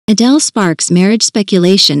Adele sparks marriage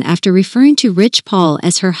speculation after referring to Rich Paul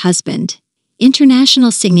as her husband.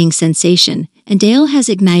 International singing sensation, Adele has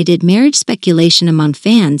ignited marriage speculation among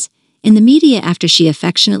fans in the media after she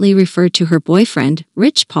affectionately referred to her boyfriend,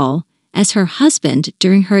 Rich Paul, as her husband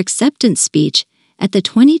during her acceptance speech at the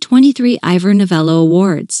 2023 Ivor Novello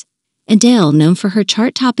Awards. Adele, known for her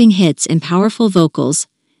chart-topping hits and powerful vocals,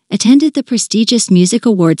 attended the prestigious music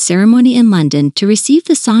awards ceremony in London to receive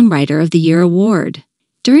the Songwriter of the Year award.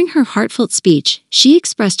 During her heartfelt speech, she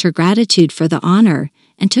expressed her gratitude for the honor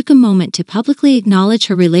and took a moment to publicly acknowledge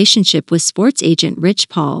her relationship with sports agent Rich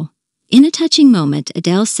Paul. In a touching moment,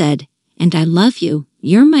 Adele said, "And I love you,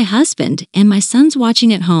 you're my husband, and my son's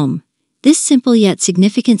watching at home." This simple yet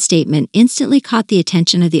significant statement instantly caught the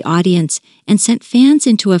attention of the audience and sent fans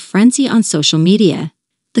into a frenzy on social media.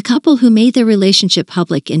 The couple, who made their relationship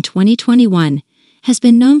public in 2021, has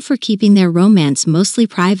been known for keeping their romance mostly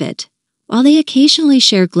private. While they occasionally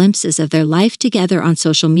share glimpses of their life together on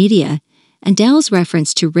social media, Adele's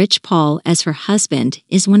reference to Rich Paul as her husband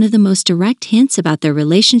is one of the most direct hints about their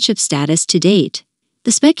relationship status to date.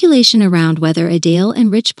 The speculation around whether Adele and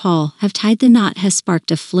Rich Paul have tied the knot has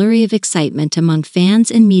sparked a flurry of excitement among fans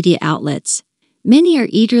and media outlets. Many are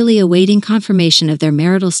eagerly awaiting confirmation of their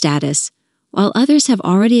marital status, while others have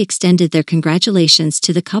already extended their congratulations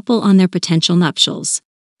to the couple on their potential nuptials.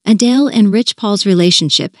 Adele and Rich Paul's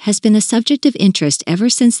relationship has been a subject of interest ever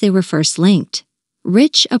since they were first linked.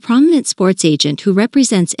 Rich, a prominent sports agent who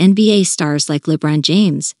represents NBA stars like LeBron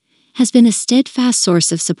James, has been a steadfast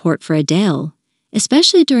source of support for Adele,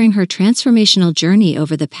 especially during her transformational journey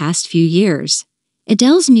over the past few years.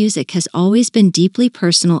 Adele's music has always been deeply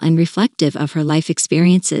personal and reflective of her life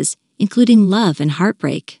experiences, including love and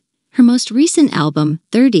heartbreak. Her most recent album,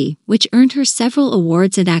 30, which earned her several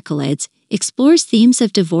awards and accolades, explores themes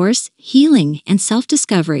of divorce, healing, and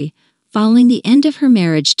self-discovery following the end of her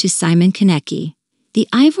marriage to Simon Konecki. The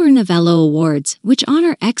Ivor Novello Awards, which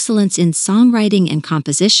honor excellence in songwriting and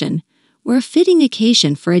composition, were a fitting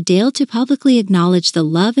occasion for Adele to publicly acknowledge the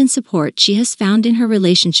love and support she has found in her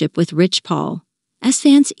relationship with Rich Paul. As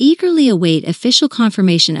fans eagerly await official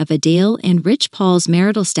confirmation of Adele and Rich Paul's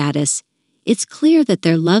marital status, it's clear that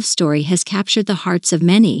their love story has captured the hearts of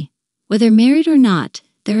many. Whether married or not,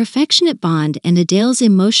 their affectionate bond and Adele's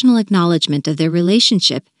emotional acknowledgement of their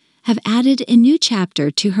relationship have added a new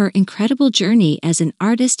chapter to her incredible journey as an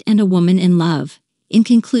artist and a woman in love. In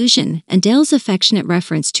conclusion, Adele's affectionate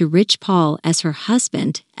reference to Rich Paul as her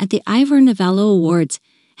husband at the Ivor Novello Awards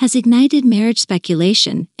has ignited marriage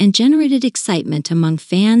speculation and generated excitement among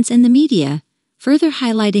fans and the media, further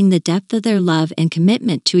highlighting the depth of their love and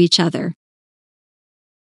commitment to each other.